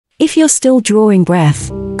If you're still drawing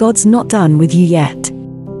breath, God's not done with you yet.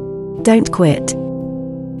 Don't quit.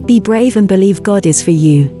 Be brave and believe God is for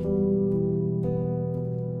you.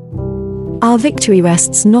 Our victory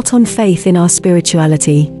rests not on faith in our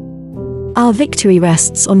spirituality. Our victory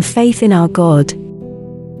rests on faith in our God.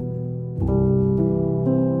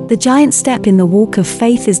 The giant step in the walk of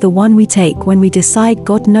faith is the one we take when we decide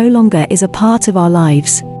God no longer is a part of our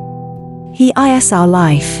lives. He is our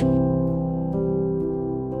life.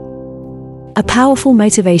 A powerful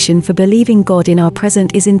motivation for believing God in our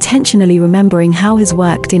present is intentionally remembering how He's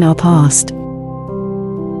worked in our past.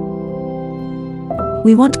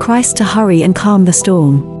 We want Christ to hurry and calm the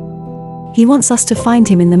storm. He wants us to find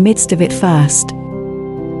Him in the midst of it first.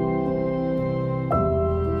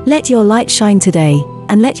 Let your light shine today,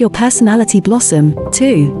 and let your personality blossom,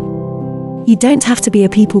 too. You don't have to be a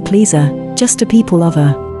people pleaser, just a people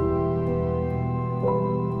lover.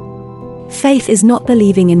 Faith is not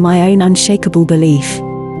believing in my own unshakable belief.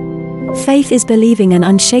 Faith is believing an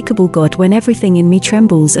unshakable God when everything in me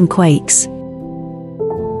trembles and quakes.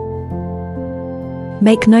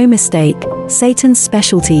 Make no mistake, Satan's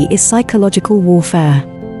specialty is psychological warfare.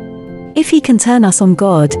 If he can turn us on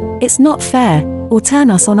God, it's not fair, or turn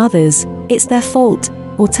us on others, it's their fault,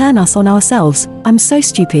 or turn us on ourselves, I'm so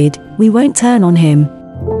stupid, we won't turn on him.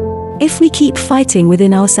 If we keep fighting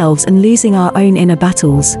within ourselves and losing our own inner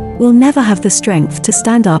battles, we'll never have the strength to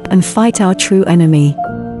stand up and fight our true enemy.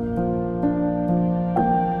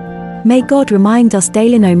 May God remind us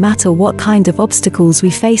daily, no matter what kind of obstacles we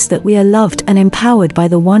face, that we are loved and empowered by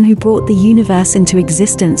the one who brought the universe into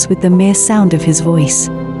existence with the mere sound of his voice.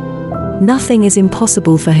 Nothing is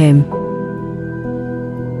impossible for him.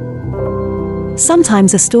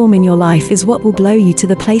 Sometimes a storm in your life is what will blow you to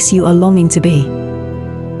the place you are longing to be.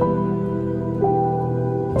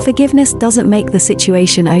 Forgiveness doesn't make the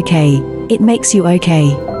situation okay, it makes you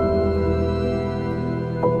okay.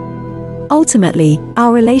 Ultimately,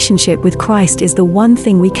 our relationship with Christ is the one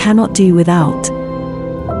thing we cannot do without.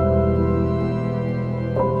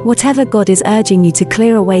 Whatever God is urging you to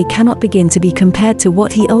clear away cannot begin to be compared to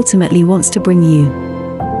what He ultimately wants to bring you.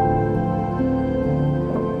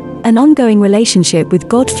 An ongoing relationship with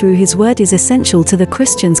God through His Word is essential to the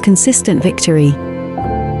Christian's consistent victory.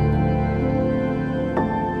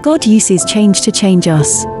 God uses change to change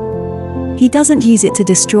us. He doesn't use it to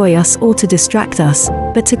destroy us or to distract us,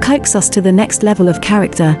 but to coax us to the next level of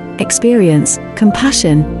character, experience,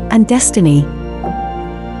 compassion, and destiny.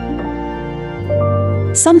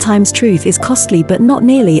 Sometimes truth is costly, but not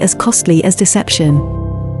nearly as costly as deception.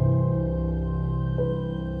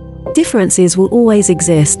 Differences will always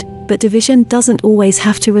exist, but division doesn't always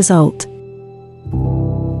have to result.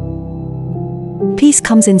 Peace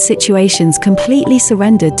comes in situations completely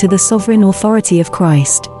surrendered to the sovereign authority of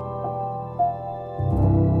Christ.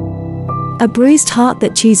 A bruised heart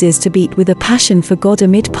that chooses to beat with a passion for God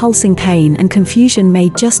amid pulsing pain and confusion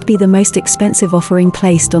may just be the most expensive offering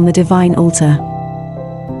placed on the divine altar.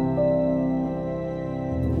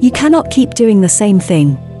 You cannot keep doing the same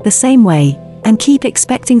thing, the same way, and keep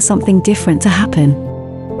expecting something different to happen.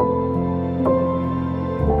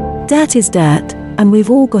 Dirt is dirt, and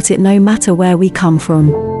we've all got it no matter where we come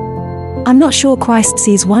from. I'm not sure Christ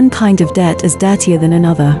sees one kind of dirt as dirtier than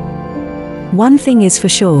another. One thing is for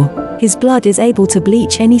sure, His blood is able to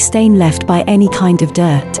bleach any stain left by any kind of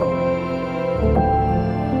dirt.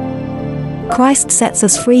 Christ sets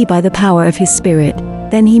us free by the power of His Spirit,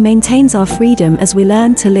 then He maintains our freedom as we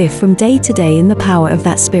learn to live from day to day in the power of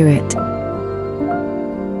that Spirit.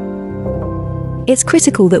 It's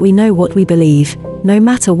critical that we know what we believe, no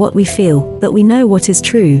matter what we feel, that we know what is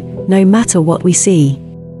true, no matter what we see.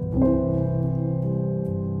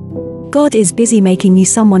 God is busy making you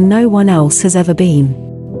someone no one else has ever been.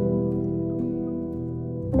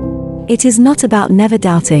 It is not about never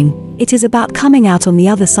doubting, it is about coming out on the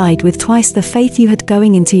other side with twice the faith you had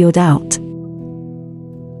going into your doubt.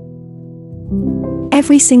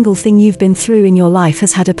 Every single thing you've been through in your life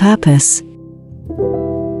has had a purpose.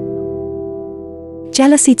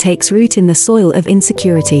 Jealousy takes root in the soil of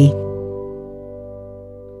insecurity.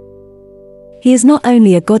 He is not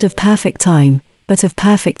only a God of perfect time, but of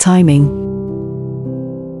perfect timing.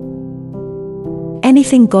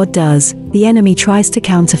 Anything God does, the enemy tries to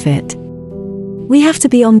counterfeit. We have to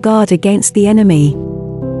be on guard against the enemy.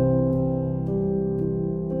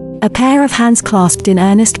 A pair of hands clasped in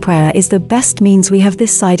earnest prayer is the best means we have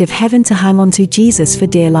this side of heaven to hang on to Jesus for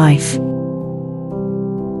dear life.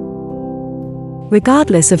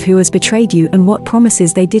 Regardless of who has betrayed you and what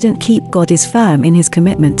promises they didn't keep, God is firm in His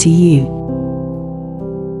commitment to you.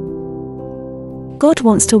 God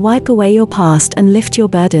wants to wipe away your past and lift your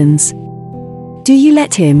burdens. Do you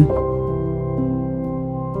let him?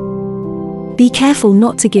 Be careful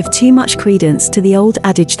not to give too much credence to the old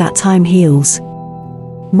adage that time heals.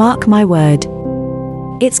 Mark my word.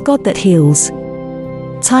 It's God that heals.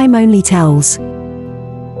 Time only tells.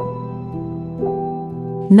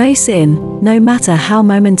 No sin, no matter how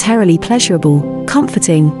momentarily pleasurable,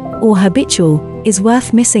 comforting, or habitual, is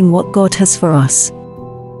worth missing what God has for us.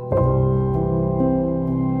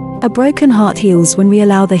 A broken heart heals when we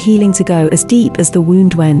allow the healing to go as deep as the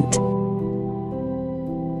wound went.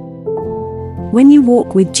 When you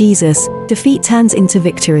walk with Jesus, defeat turns into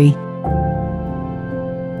victory.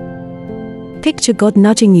 Picture God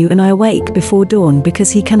nudging you and I awake before dawn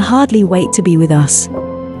because he can hardly wait to be with us.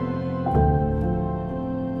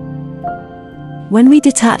 When we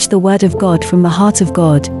detach the Word of God from the heart of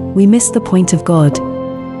God, we miss the point of God.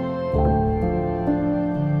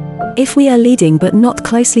 If we are leading but not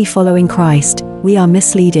closely following Christ, we are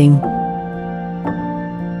misleading.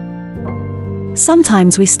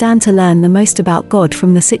 Sometimes we stand to learn the most about God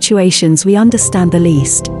from the situations we understand the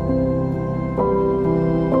least.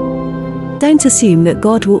 Don't assume that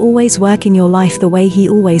God will always work in your life the way he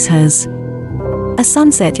always has. A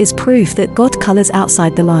sunset is proof that God colors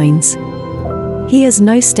outside the lines. He has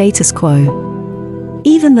no status quo.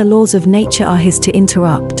 Even the laws of nature are his to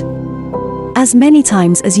interrupt. As many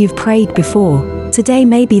times as you've prayed before, today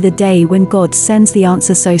may be the day when God sends the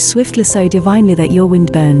answer so swiftly, so divinely that you're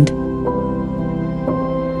windburned.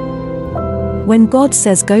 When God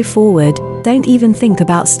says go forward, don't even think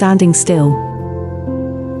about standing still.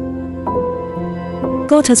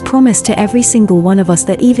 God has promised to every single one of us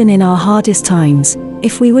that even in our hardest times,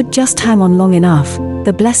 if we would just hang on long enough,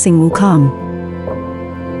 the blessing will come.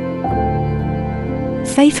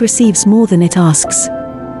 Faith receives more than it asks.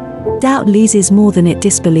 Doubt loses more than it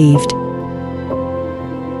disbelieved.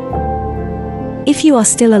 If you are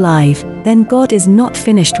still alive, then God is not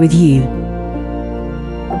finished with you.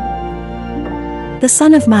 The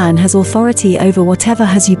Son of Man has authority over whatever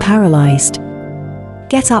has you paralyzed.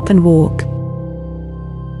 Get up and walk.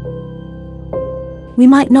 We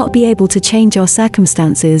might not be able to change our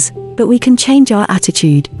circumstances, but we can change our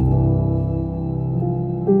attitude.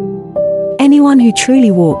 Anyone who truly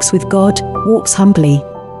walks with God, walks humbly.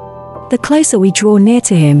 The closer we draw near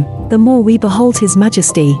to him, the more we behold his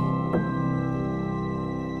majesty.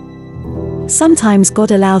 Sometimes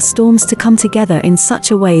God allows storms to come together in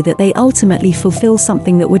such a way that they ultimately fulfill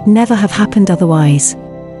something that would never have happened otherwise.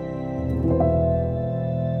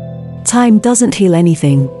 Time doesn't heal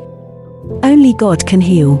anything. Only God can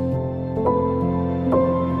heal.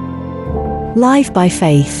 Live by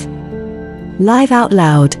faith. Live out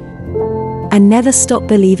loud. And never stop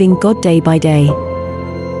believing God day by day.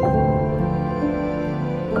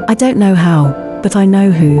 I don't know how, but I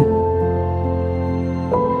know who.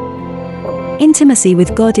 Intimacy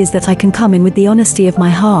with God is that I can come in with the honesty of my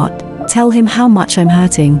heart, tell him how much I'm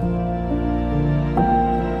hurting.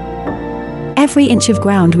 Every inch of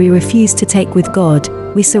ground we refuse to take with God,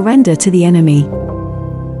 we surrender to the enemy.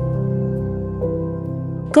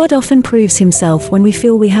 God often proves himself when we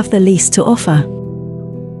feel we have the least to offer.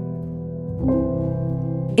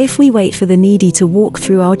 If we wait for the needy to walk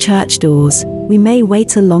through our church doors, we may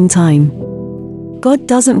wait a long time. God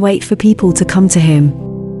doesn't wait for people to come to him.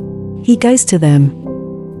 He goes to them.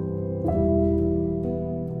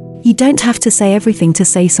 You don't have to say everything to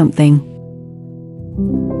say something.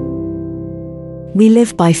 We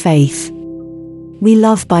live by faith. We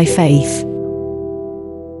love by faith.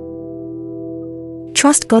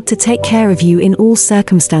 Trust God to take care of you in all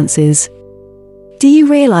circumstances. Do you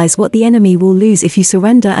realize what the enemy will lose if you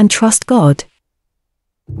surrender and trust God?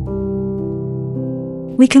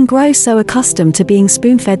 We can grow so accustomed to being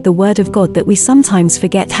spoon-fed the Word of God that we sometimes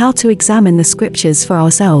forget how to examine the Scriptures for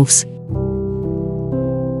ourselves.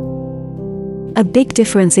 A big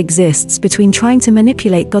difference exists between trying to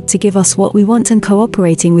manipulate God to give us what we want and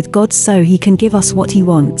cooperating with God so he can give us what he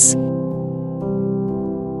wants.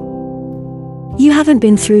 You haven't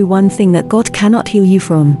been through one thing that God cannot heal you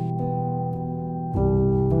from.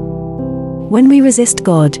 When we resist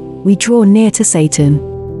God, we draw near to Satan.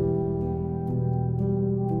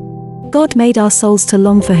 God made our souls to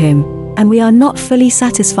long for him, and we are not fully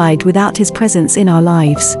satisfied without his presence in our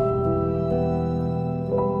lives.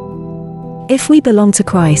 If we belong to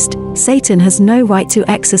Christ, Satan has no right to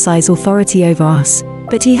exercise authority over us,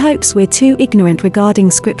 but he hopes we're too ignorant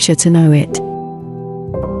regarding Scripture to know it.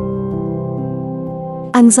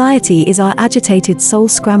 Anxiety is our agitated soul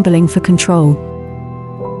scrambling for control.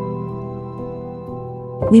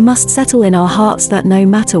 We must settle in our hearts that no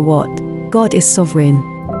matter what, God is sovereign.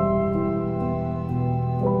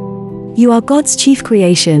 You are God's chief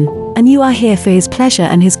creation, and you are here for His pleasure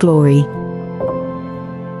and His glory.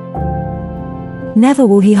 Never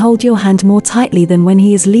will He hold your hand more tightly than when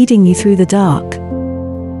He is leading you through the dark.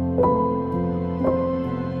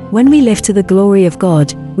 When we live to the glory of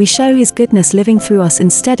God, we show His goodness living through us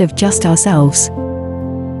instead of just ourselves.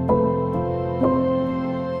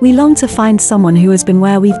 We long to find someone who has been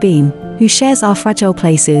where we've been, who shares our fragile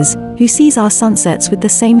places, who sees our sunsets with the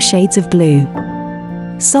same shades of blue.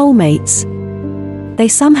 Soulmates. They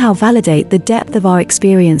somehow validate the depth of our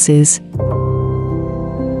experiences.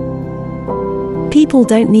 People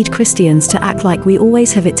don't need Christians to act like we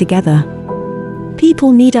always have it together.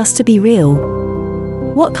 People need us to be real.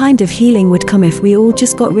 What kind of healing would come if we all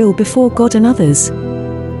just got real before God and others?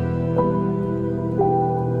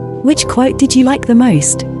 Which quote did you like the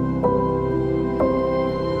most?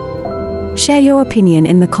 Share your opinion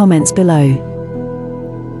in the comments below.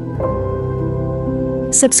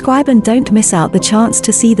 Subscribe and don't miss out the chance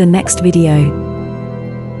to see the next video.